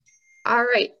All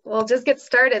right, we'll just get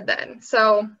started then.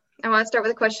 So I want to start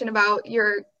with a question about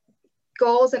your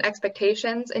goals and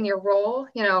expectations in your role,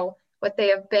 what they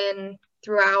have been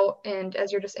throughout and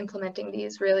as you're just implementing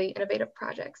these really innovative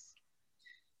projects.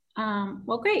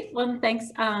 Well, great. Well,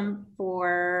 thanks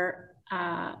for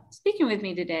speaking with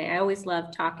me today. I always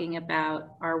love talking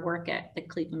about our work at the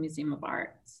Cleveland Museum of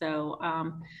Art. So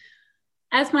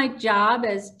as my job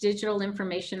as Digital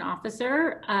Information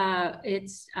Officer,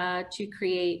 it's to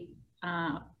create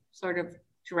sort of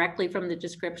directly from the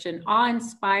description,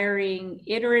 awe-inspiring,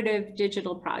 iterative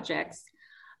digital projects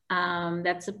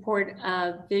that support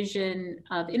a vision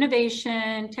of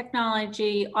innovation,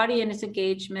 technology, audience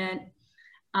engagement,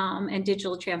 and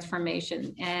digital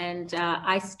transformation. And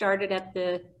I started at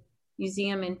the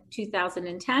museum in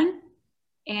 2010,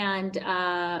 and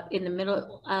in the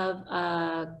middle of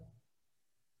a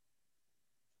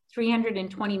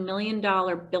 $320 million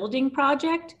building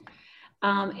project.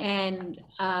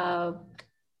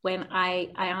 When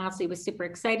I honestly was super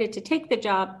excited to take the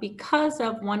job because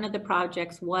of one of the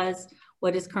projects was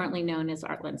what is currently known as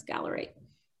ArtLens Gallery.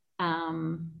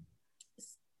 ArtLens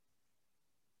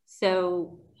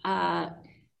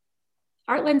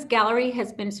Gallery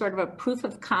has been sort of a proof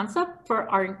of concept for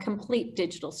our complete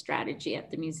digital strategy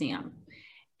at the museum.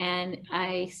 And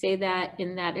I say that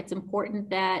in that it's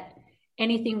important that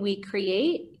anything we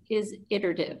create is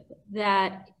iterative,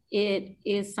 that it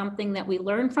is something that we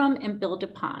learn from and build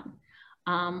upon.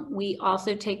 We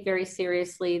also take very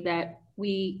seriously that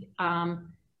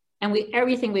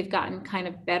everything we've gotten kind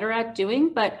of better at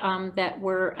doing, but that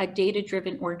we're a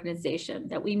data-driven organization,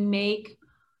 that we make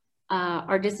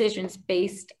our decisions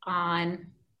based on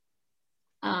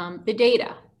the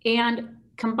data. And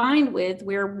combined with,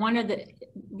 we're one of the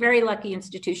very lucky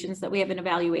institutions that we have an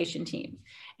evaluation team.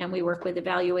 And we work with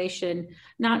evaluation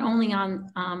not only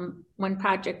on when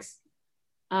projects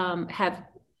have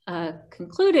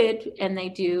concluded, and they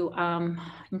do,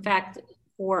 in fact,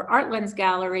 for ArtLens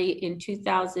Gallery in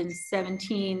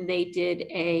 2017, they did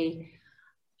a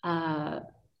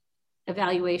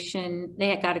evaluation. They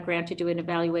had got a grant to do an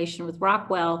evaluation with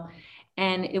Rockwell,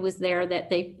 and it was there that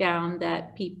they found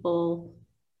that people,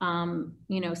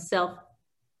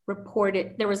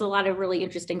 self-reported. There was a lot of really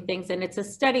interesting things, and it's a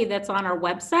study that's on our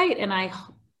website, and I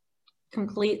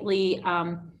completely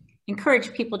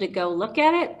encourage people to go look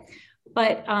at it.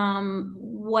 But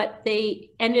what they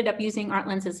ended up using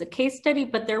ArtLens as a case study,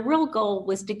 but their real goal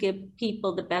was to give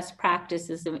people the best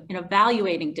practices in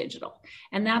evaluating digital.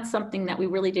 And that's something that we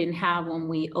really didn't have when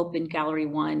we opened Gallery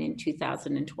 1 in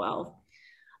 2012.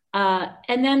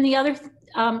 And then the other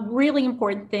really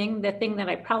important thing, the thing that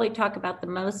I probably talk about the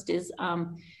most is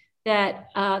that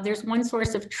there's one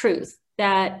source of truth,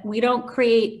 that we don't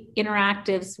create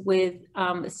interactives with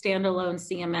a standalone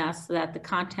CMS so that the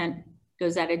content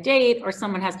goes out of date or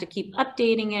someone has to keep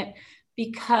updating it,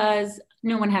 because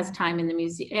no one has time in the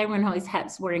museum. Everyone always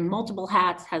has wearing multiple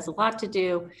hats, has a lot to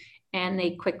do, and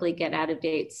they quickly get out of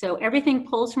date. So everything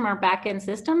pulls from our back-end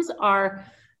systems. Our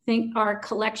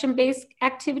collection-based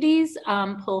activities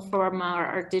pull from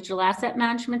our digital asset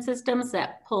management systems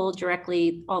that pull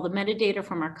directly all the metadata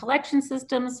from our collection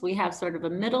systems. We have sort of a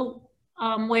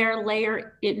middleware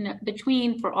layer in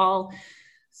between for all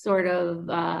sort of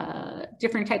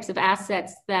different types of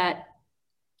assets that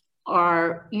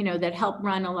are, that help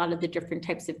run a lot of the different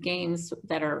types of games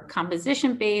that are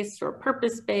composition-based or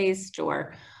purpose-based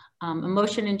or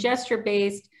emotion and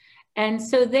gesture-based. And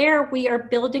so there we are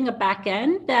building a back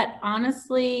end that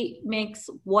honestly makes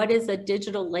what is a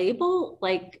digital label,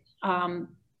 like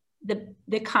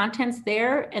the contents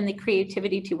there and the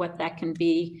creativity to what that can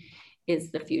be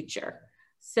is the future.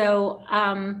 So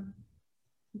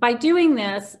by doing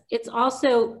this, it's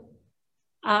also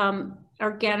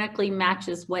organically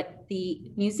matches what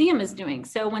the museum is doing.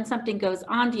 So when something goes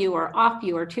on view or off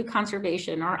view or to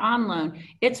conservation or on loan,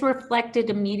 it's reflected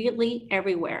immediately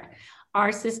everywhere.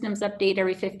 Our systems update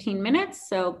every 15 minutes.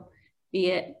 So be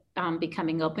it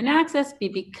becoming open access, a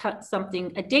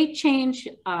date change,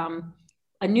 a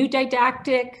new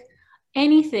didactic,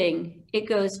 anything, it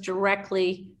goes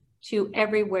directly to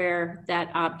everywhere that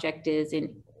object is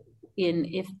in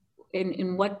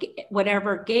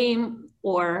whatever game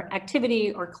or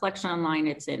activity or collection online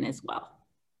it's in as well.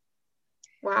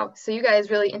 Wow, so you guys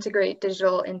really integrate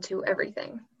digital into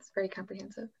everything. It's very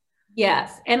comprehensive.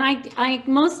 Yes, and I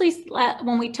mostly,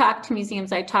 when we talk to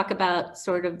museums, I talk about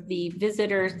sort of the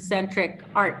visitor-centric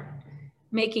art,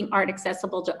 making art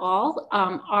accessible to all.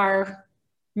 Our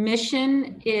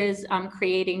mission is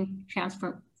creating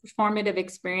transformative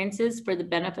experiences for the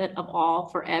benefit of all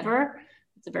forever.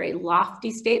 It's a very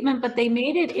lofty statement, but they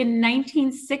made it in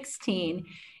 1916.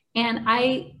 And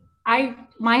I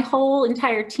my whole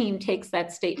entire team takes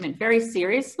that statement very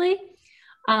seriously.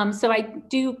 So I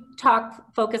do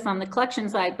focus on the collection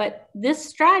side, but this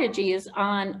strategy is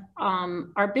on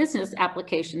our business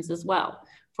applications as well,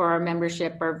 for our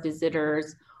membership, our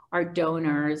visitors, our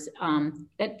donors,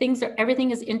 that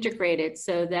everything is integrated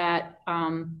so that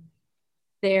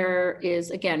there is,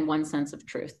 again, one sense of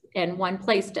truth and one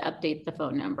place to update the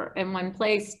phone number and one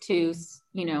place to,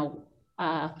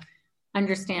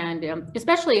 understand,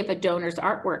 especially if a donor's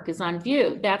artwork is on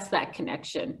view, that's that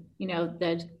connection.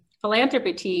 The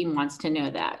philanthropy team wants to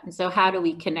know that. And so how do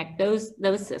we connect those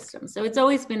systems? So it's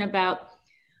always been about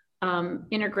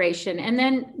integration. And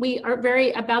then we are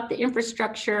very about the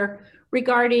infrastructure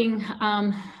regarding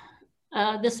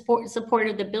the support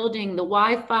of the building, the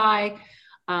Wi-Fi,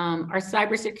 our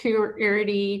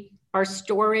cybersecurity, our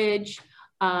storage.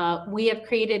 We have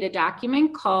created a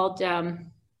document called,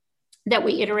 that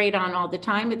we iterate on all the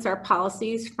time. It's our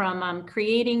policies from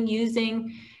creating,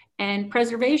 using, and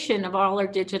preservation of all our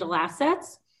digital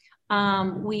assets.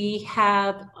 We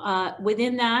have,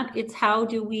 within that, it's how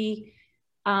do we,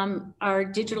 our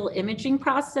digital imaging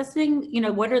processing,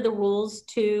 what are the rules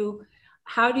to,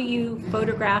 how do you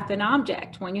photograph an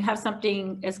object when you have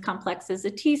something as complex as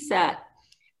a T-set?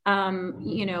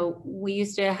 We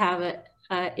used to have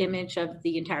an image of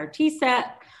the entire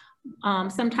T-set,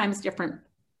 sometimes different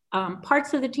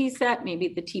parts of the T-set, maybe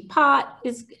the teapot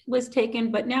was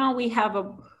taken, but now we have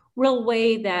a real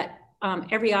way that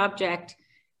every object,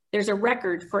 there's a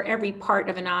record for every part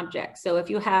of an object. So if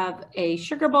you have a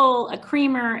sugar bowl, a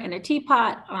creamer, and a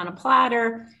teapot on a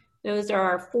platter, those are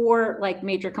our 4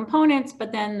 major components,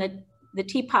 but then the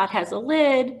teapot has a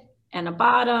lid and a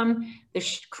bottom, the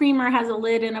creamer has a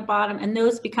lid and a bottom, and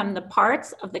those become the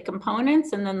parts of the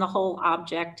components and then the whole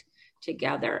object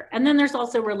together. And then there's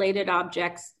also related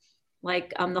objects,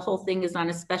 like the whole thing is on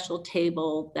a special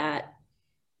table that,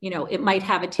 it might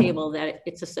have a table that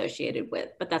it's associated with,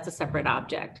 but that's a separate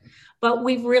object. But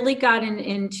we've really gotten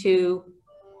into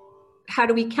how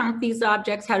do we count these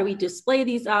objects? How do we display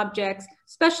these objects?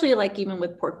 Especially even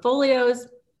with portfolios.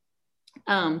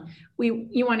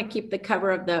 You want to keep the cover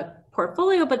of the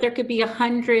portfolio, but there could be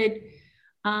 100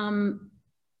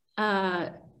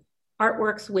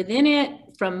 artworks within it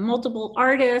from multiple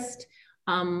artists.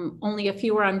 Only a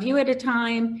few are on view at a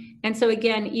time. And so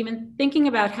again, even thinking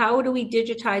about how do we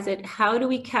digitize it, how do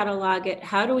we catalog it,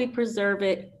 how do we preserve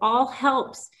it, all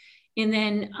helps in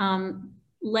then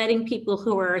letting people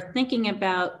who are thinking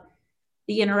about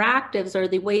the interactives or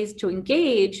the ways to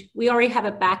engage, we already have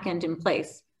a back end in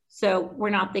place. So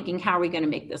we're not thinking, how are we going to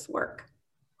make this work?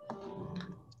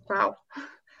 Wow.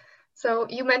 So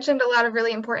you mentioned a lot of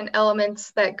really important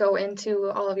elements that go into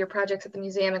all of your projects at the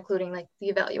museum, including the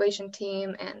evaluation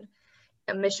team and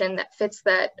a mission that fits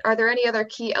that. Are there any other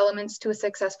key elements to a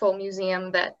successful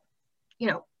museum that,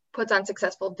 puts on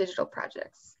successful digital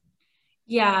projects?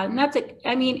 Yeah, and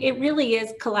it really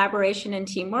is collaboration and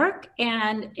teamwork.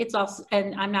 And it's also,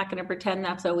 and I'm not going to pretend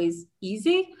that's always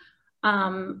easy,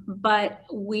 but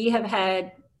we have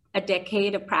had a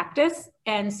decade of practice.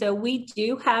 And so we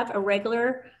do have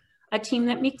a team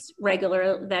that meets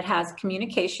regular, that has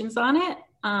communications on it.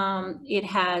 It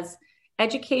has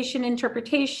education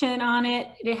interpretation on it.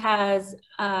 It has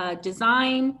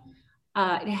design.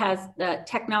 It has the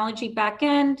technology back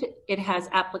end. It has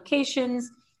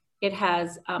applications. It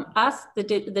has us,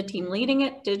 the team leading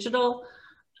it, digital.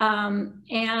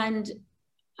 And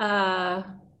I'm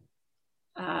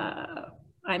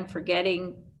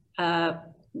forgetting,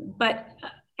 but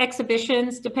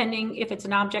exhibitions, depending if it's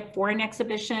an object for an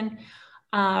exhibition.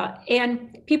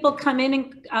 And people come in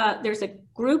and there's a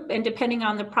group, and depending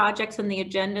on the projects and the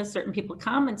agenda, certain people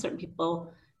come and certain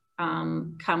people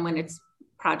come when it's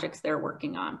projects they're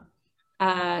working on.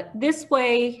 This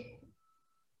way,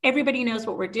 everybody knows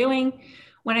what we're doing.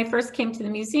 When I first came to the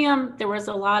museum, there was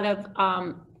a lot of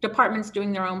departments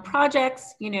doing their own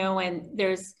projects, and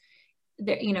there's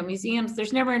museums,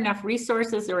 there's never enough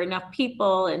resources or enough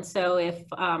people. And so if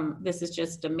this is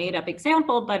just a made up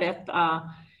example, but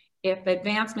if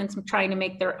advancements trying to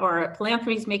make or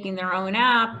philanthropy is making their own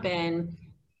app, and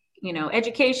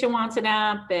education wants an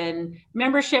app, and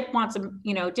membership wants a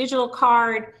digital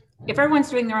card, if everyone's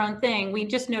doing their own thing, we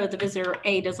just know the visitor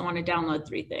A doesn't want to download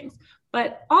 3 things.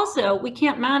 But also we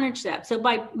can't manage that. So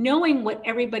by knowing what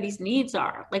everybody's needs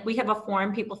are, we have a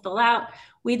form people fill out,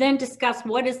 we then discuss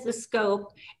what is the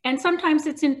scope. And sometimes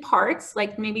it's in parts,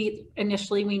 maybe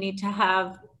initially we need to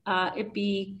have it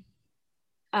be,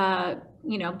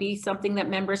 be something that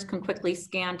members can quickly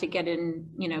scan to get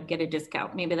get a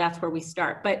discount. Maybe that's where we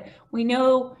start. But we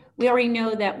already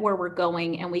know that where we're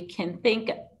going, and we can think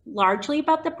largely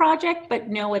about the project, but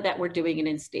know that we're doing it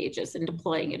in stages and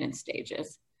deploying it in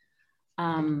stages.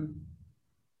 And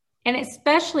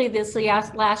especially this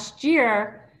last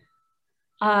year,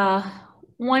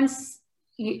 once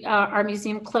our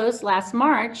museum closed last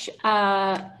March,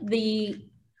 the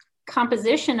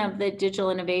composition of the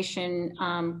digital innovation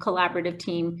collaborative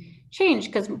team changed,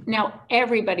 because now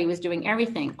everybody was doing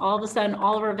everything. All of a sudden,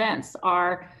 all of our events,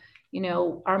 our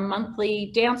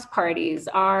monthly dance parties,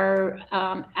 our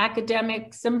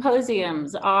academic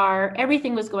symposiums,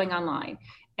 everything was going online.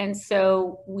 And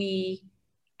so we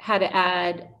had to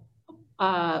add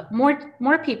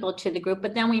more people to the group,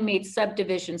 but then we made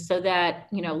subdivisions so that,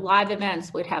 live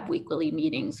events would have weekly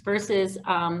meetings versus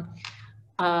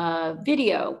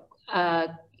video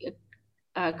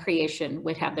creation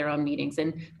would have their own meetings.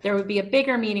 And there would be a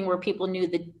bigger meeting where people knew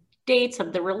the dates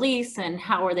of the release and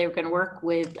how they were going to work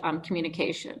with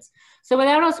communications. So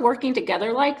without us working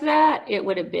together like that, it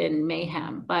would have been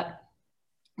mayhem. But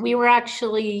we were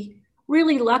actually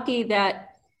really lucky that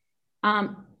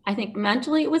I think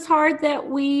mentally it was hard that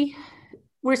we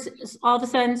were all of a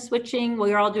sudden switching.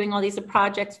 We were all doing all these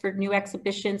projects for new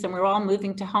exhibitions and we were all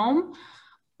moving to home.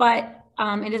 But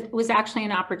it was actually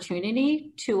an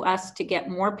opportunity to us to get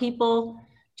more people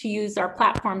to use our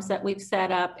platforms that we've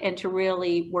set up and to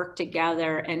really work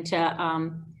together and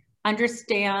to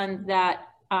understand that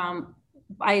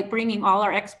by bringing all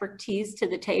our expertise to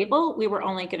the table, we were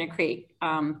only going to create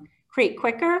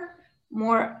quicker,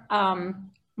 more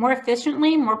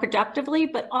efficiently, more productively,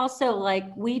 but also like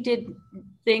we did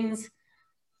things,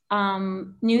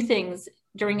 new things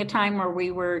during a time where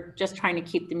we were just trying to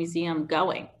keep the museum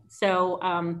going. So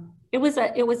it was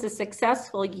a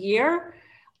successful year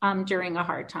during a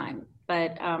hard time,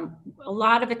 but a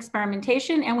lot of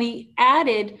experimentation, and we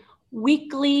added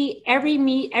weekly,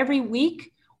 every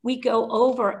week, we go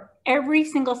over every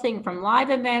single thing from live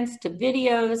events to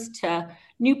videos to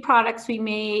new products we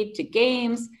made to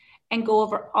games, and go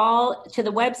over all to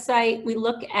the website. We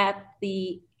look at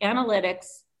the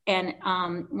analytics and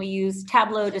we use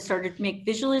Tableau to sort of make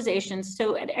visualizations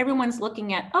so everyone's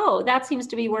looking at, oh, that seems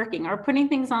to be working, or putting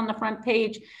things on the front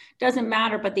page doesn't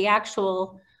matter, but the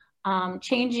actual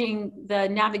changing the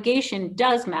navigation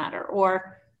does matter,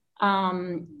 or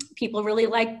people really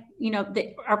like,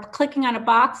 they are clicking on a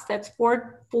box that's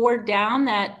four down,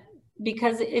 that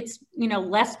because it's,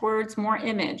 less words, more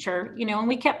image, or, and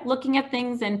we kept looking at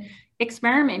things and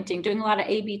experimenting, doing a lot of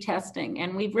A/B testing.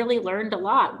 And we've really learned a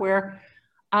lot where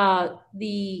our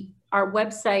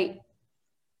website,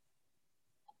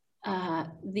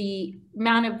 the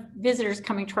amount of visitors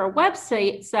coming to our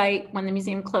website when the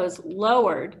museum closed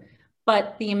lowered,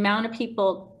 but the amount of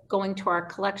people going to our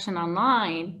collection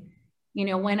online,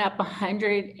 went up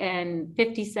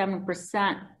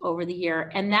 157% over the year.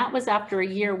 And that was after a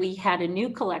year we had a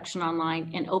new collection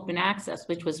online and open access,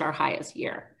 which was our highest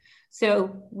year.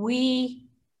 So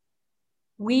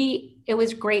it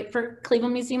was great for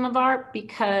Cleveland Museum of Art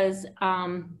because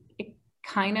it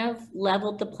kind of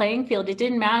leveled the playing field. It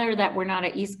didn't matter that we're not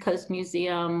an East Coast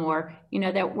museum, or,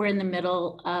 that we're in the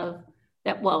middle of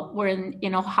that. Well, we're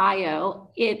in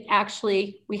Ohio.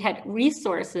 We had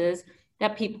resources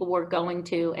that people were going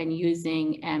to and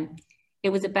using. And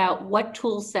it was about what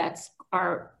tool sets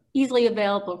are easily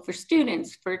available for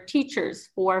students, for teachers,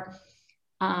 for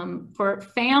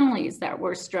families that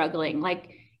were struggling,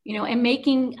 and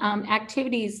making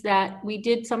activities that we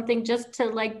did something just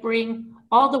to bring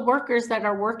all the workers that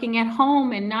are working at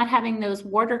home and not having those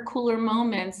water cooler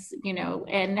moments,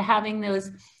 and having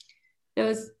those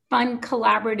fun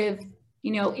collaborative,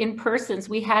 in-persons.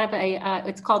 We have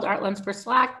it's called Art Lens for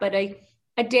Slack, but a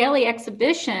daily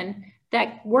exhibition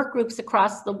that work groups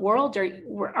across the world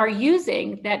are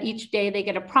using, that each day they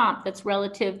get a prompt that's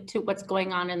relative to what's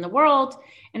going on in the world.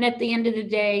 And at the end of the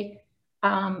day,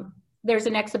 there's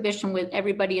an exhibition with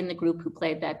everybody in the group who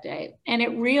played that day. And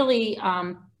it really,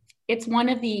 it's one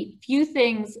of the few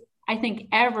things I think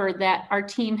ever that our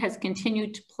team has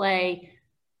continued to play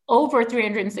over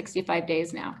 365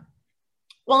 days now.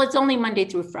 Well, it's only Monday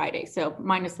through Friday, so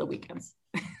minus the weekends.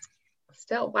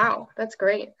 Still, wow, that's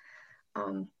great.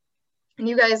 And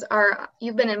you guys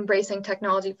you've been embracing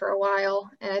technology for a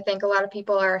while, and I think a lot of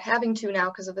people are having to now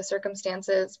because of the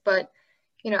circumstances. But,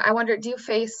 I wonder, do you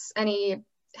face any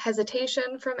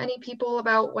hesitation from any people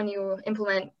about when you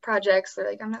implement projects? They're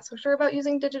like, I'm not so sure about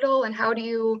using digital, and how do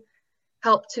you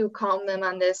help to calm them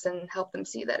on this and help them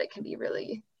see that it can be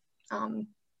really,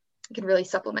 it can really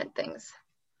supplement things?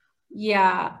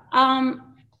 Yeah.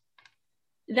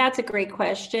 That's a great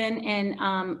question. And,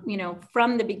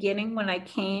 from the beginning, when I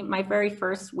came, my very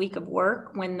first week of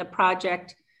work, when the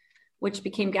project, which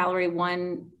became Gallery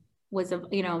One,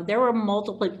 you know, there were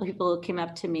multiple people who came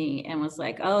up to me and was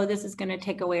like, oh, this is going to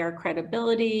take away our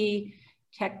credibility.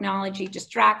 Technology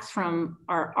distracts from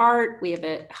our art. We have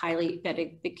a highly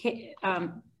vetted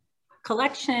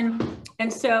collection.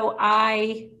 And so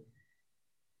I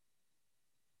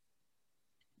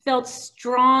felt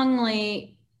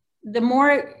strongly, the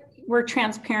more we're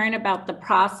transparent about the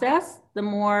process, the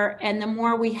more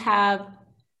we have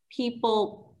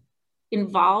people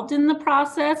involved in the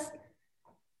process,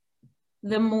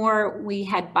 the more we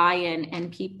had buy-in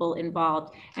and people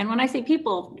involved. And when I say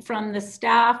people, from the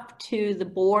staff to the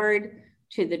board,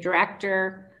 to the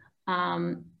director,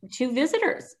 to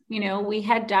visitors, you know, we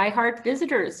had diehard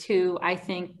visitors who, I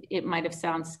think it might've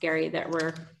sounded scary that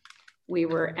we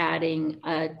were adding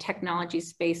a technology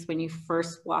space when you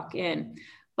first walk in.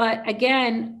 But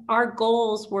again, our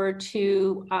goals were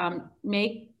to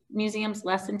make museums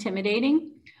less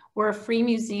intimidating. We're a free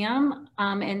museum.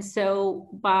 And so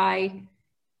by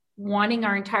wanting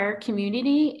our entire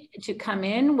community to come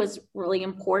in was really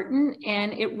important.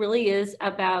 And it really is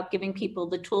about giving people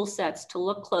the tool sets to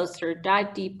look closer,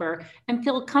 dive deeper, and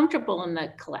feel comfortable in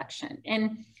the collection.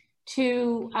 And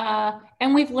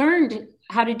we've learned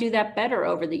how to do that better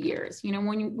over the years. You know,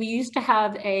 when we used to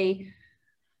have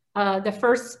the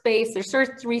first space, there's sort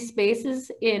of 3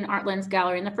 spaces in Artlands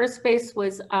Gallery. And the first space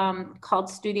was called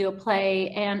Studio Play.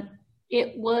 And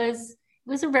it was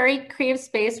a very creative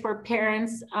space where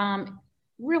parents,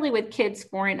 really with kids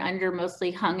 4 and under,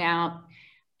 mostly hung out.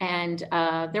 And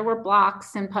there were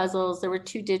blocks and puzzles. There were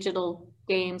 2 digital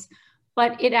games,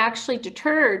 but it actually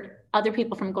deterred other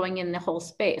people from going in the whole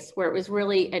space, where it was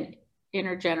really an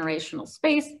intergenerational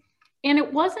space. And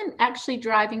it wasn't actually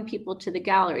driving people to the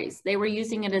galleries. They were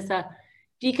using it as a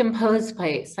decomposed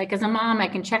place. Like, as a mom, I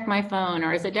can check my phone,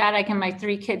 or as a dad, I can my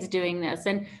 3 kids doing this.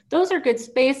 And those are good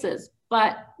spaces.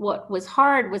 But what was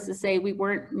hard was to say we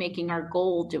weren't making our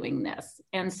goal doing this.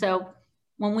 And so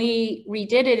when we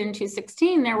redid it in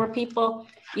 2016, there were people,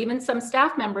 even some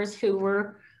staff members, who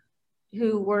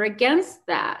were against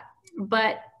that.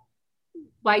 But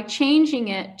by changing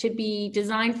it to be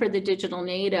designed for the digital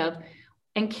native,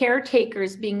 and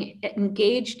caretakers being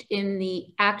engaged in the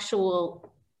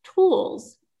actual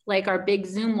tools, like our big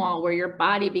Zoom wall, where your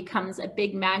body becomes a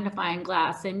big magnifying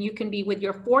glass, and you can be with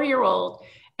your 4-year-old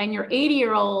and your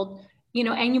 80-year-old, you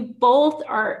know, and you both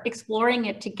are exploring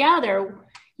it together.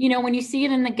 You know, when you see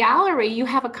it in the gallery, you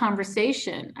have a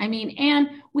conversation. I mean, and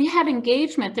we had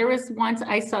engagement. There was once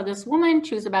I saw this woman,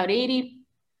 she was about 80.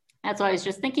 That's what I was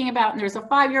just thinking about. And there's a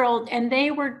 5-year-old, and they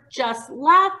were just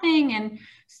laughing. And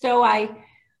so I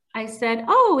said,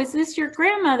 oh, is this your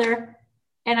grandmother?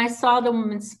 And I saw the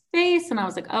woman's face, and I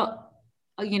was like, oh,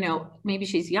 you know, maybe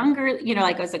she's younger. You know,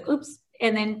 like, I was like, oops.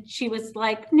 And then she was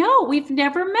like, no, we've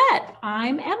never met.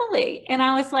 I'm Emily. And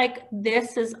I was like,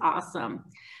 this is awesome.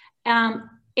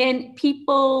 And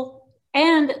people,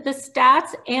 and the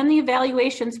stats and the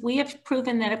evaluations, we have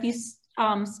proven that if you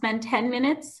spend 10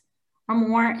 minutes or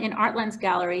more in Artlands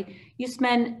Gallery, you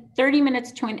spend 30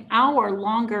 minutes to an hour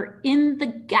longer in the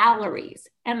galleries.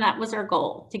 And that was our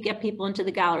goal, to get people into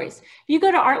the galleries. If you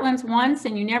go to Artlands once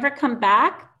and you never come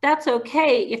back, that's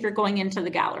okay if you're going into the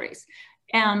galleries.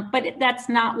 But that's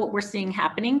not what we're seeing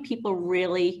happening. People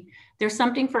really, there's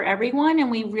something for everyone, and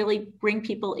we really bring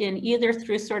people in either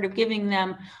through sort of giving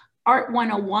them Art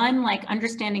 101, like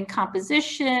understanding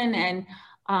composition and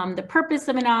the purpose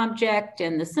of an object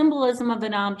and the symbolism of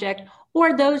an object,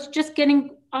 or those just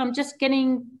getting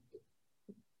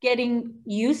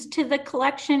used to the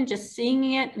collection, just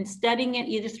seeing it and studying it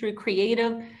either through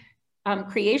creative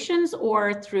creations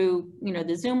or through, you know,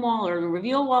 the Zoom wall or the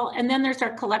reveal wall. And then there's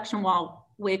our collection wall,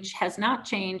 which has not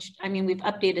changed. I mean, we've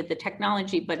updated the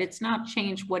technology, but it's not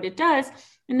changed what it does.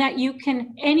 And that you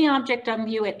can, any object on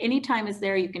view at any time is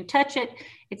there. You can touch it,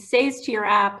 it saves to your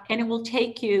app, and it will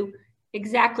take you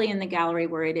exactly in the gallery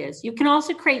where it is. You can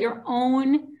also create your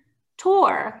own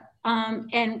tour,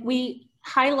 and we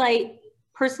highlight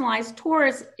personalized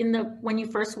tours when you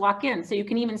first walk in. So you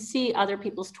can even see other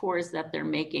people's tours that they're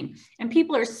making. And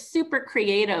people are super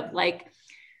creative. Like,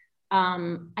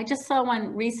 I just saw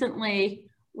one recently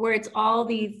where it's all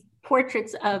these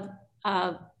portraits of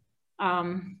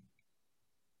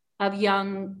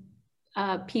young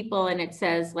people, and it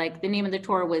says, like, the name of the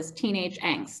tour was Teenage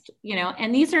Angst, you know,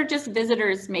 and these are just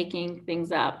visitors making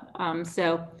things up.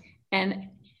 So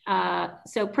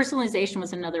personalization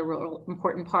was another real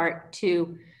important part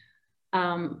to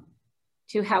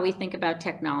how we think about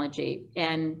technology.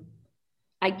 And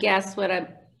I guess what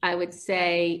I would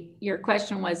say, your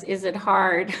question was, is it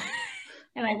hard?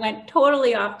 And I went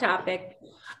totally off topic.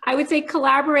 I would say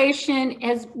collaboration,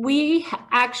 as we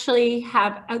actually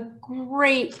have a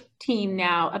great team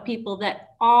now of people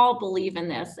that all believe in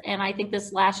this. And I think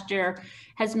this last year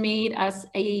has made us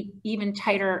a even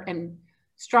tighter and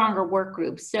stronger work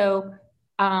group. So,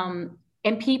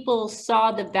 and people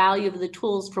saw the value of the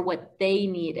tools for what they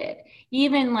needed.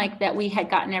 Even like that we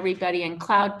had gotten everybody in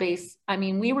cloud-based. I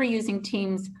mean, we were using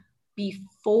Teams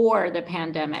before the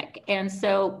pandemic. And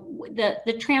so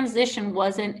the transition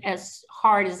wasn't as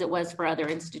hard as it was for other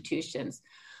institutions.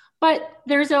 But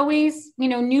there's always, you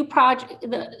know, new project,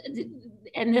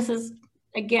 and this is,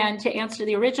 again, to answer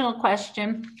the original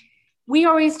question, we are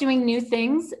always doing new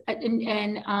things,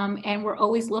 and we're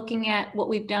always looking at what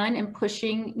we've done and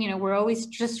pushing, you know, we're always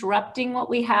disrupting what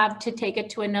we have to take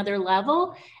it to another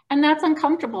level. And that's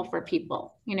uncomfortable for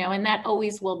people, you know, and that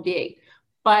always will be.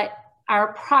 But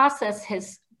our process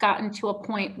has gotten to a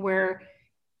point where,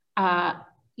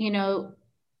 you know,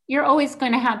 you're always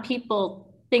going to have people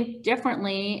think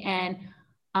differently and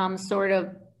sort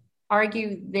of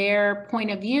argue their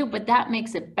point of view, but that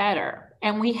makes it better.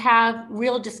 And we have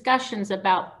real discussions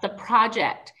about the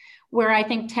project, where I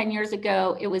think 10 years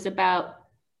ago, it was about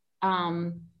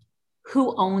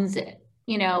who owns it,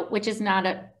 you know, which is not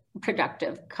a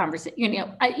productive conversation, you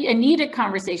know, a needed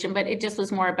conversation, but it just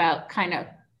was more about kind of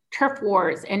turf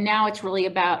wars. And now it's really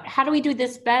about, how do we do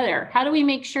this better? How do we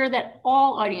make sure that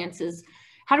all audiences,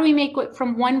 how do we make it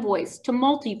from one voice to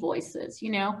multi voices,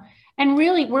 you know? And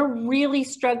really, we're really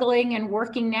struggling and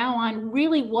working now on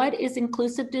really what is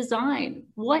inclusive design?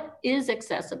 What is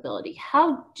accessibility?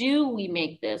 How do we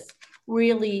make this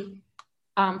really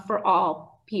for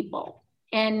all people?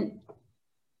 And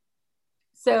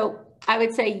so I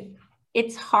would say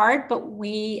it's hard, but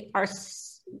we are,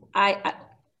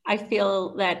 I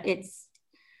feel that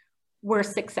we're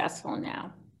successful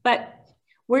now. But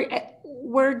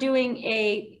we're doing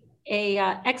a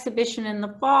exhibition in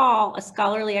the fall, a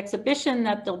scholarly exhibition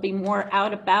that there'll be more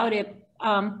out about it.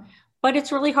 But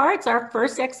it's really hard. It's our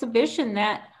first exhibition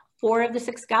that 4 of the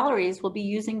 6 galleries will be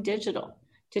using digital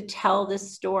to tell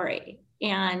this story.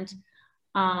 And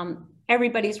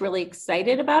everybody's really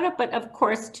excited about it. But of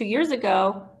course, 2 years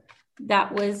ago,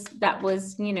 that was,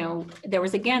 you know, there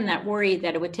was again that worry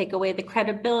that it would take away the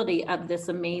credibility of these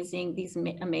amazing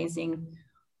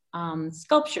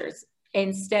sculptures,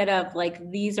 instead of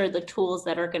like, these are the tools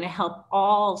that are going to help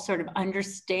all sort of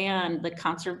understand the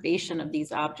conservation of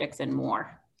these objects and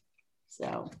more.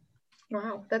 So.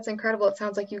 Wow, that's incredible. It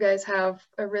sounds like you guys have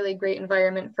a really great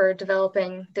environment for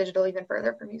developing digital even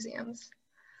further for museums.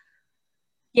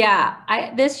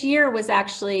 Yeah, this year was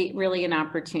actually really an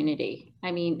opportunity.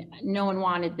 I mean, no one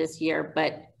wanted this year,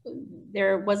 but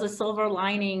there was a silver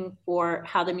lining for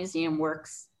how the museum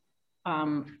works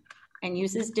and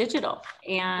uses digital.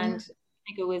 And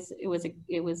I think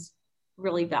it was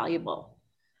really valuable.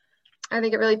 I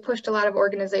think it really pushed a lot of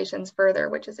organizations further,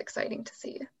 which is exciting to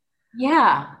see.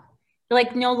 Yeah,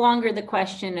 like no longer the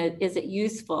question, is it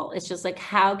useful? It's just like,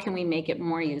 how can we make it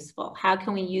more useful? How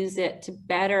can we use it to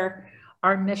better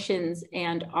our missions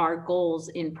and our goals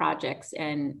in projects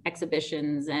and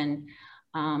exhibitions? And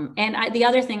the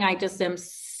other thing I just am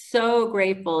so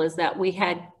grateful is that we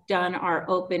had done our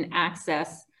open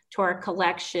access to our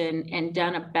collection and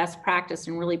done a best practice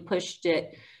and really pushed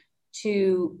it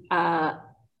to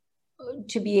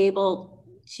be able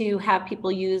to have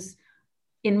people use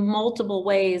in multiple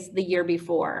ways the year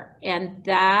before. And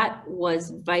that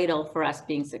was vital for us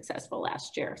being successful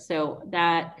last year. So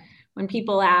that when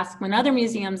people ask, when other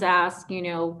museums ask, you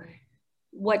know,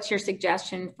 what's your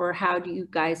suggestion for how do you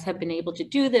guys have been able to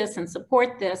do this and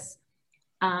support this?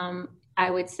 I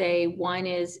would say one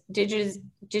is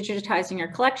digitizing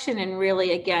your collection and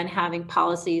really, again, having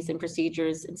policies and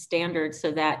procedures and standards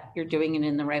so that you're doing it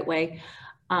in the right way.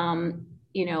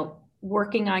 You know,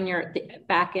 working on your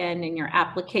back end and your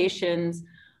applications,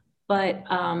 but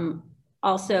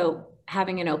also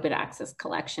having an open access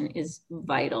collection is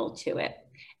vital to it.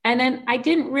 And then I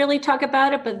didn't really talk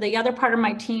about it, but the other part of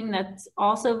my team that's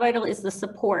also vital is the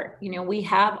support. You know, we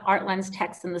have ArtLens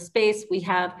techs in the space. We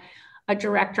have a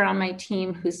director on my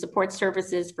team who supports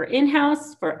services for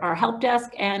in-house, for our help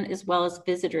desk, and as well as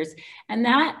visitors. And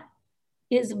that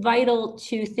is vital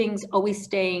to things always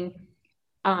staying,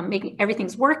 making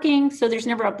everything's working. So there's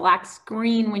never a black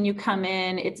screen when you come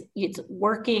in, it's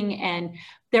working. And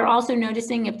they're also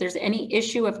noticing if there's any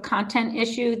issue of content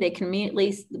issue, they can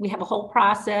immediately, we have a whole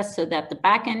process so that the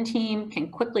back-end team can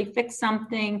quickly fix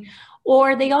something.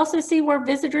 Or they also see where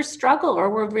visitors struggle or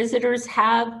where visitors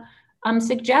have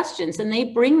suggestions, and they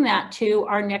bring that to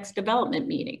our next development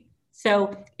meeting.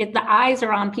 So if the eyes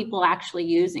are on people actually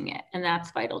using it, and that's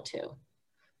vital too.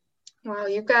 Wow,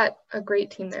 you've got a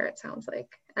great team there, it sounds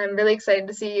like. I'm really excited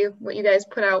to see what you guys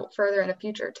put out further in the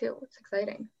future too. It's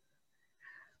exciting.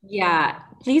 Yeah,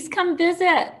 please come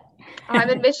visit. I'm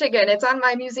in Michigan. It's on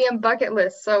my museum bucket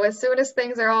list. So as soon as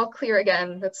things are all clear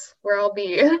again, that's where I'll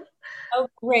be. Oh,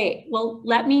 great. Well,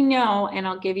 let me know and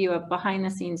I'll give you a behind the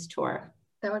scenes tour.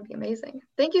 That would be amazing.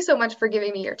 Thank you so much for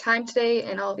giving me your time today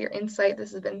and all of your insight.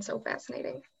 This has been so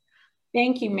fascinating.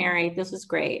 Thank you, Mary. This was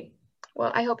great.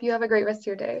 Well, I hope you have a great rest of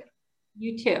your day.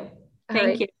 You too. All Thank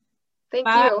right. you. Thank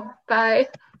Bye. you. Bye.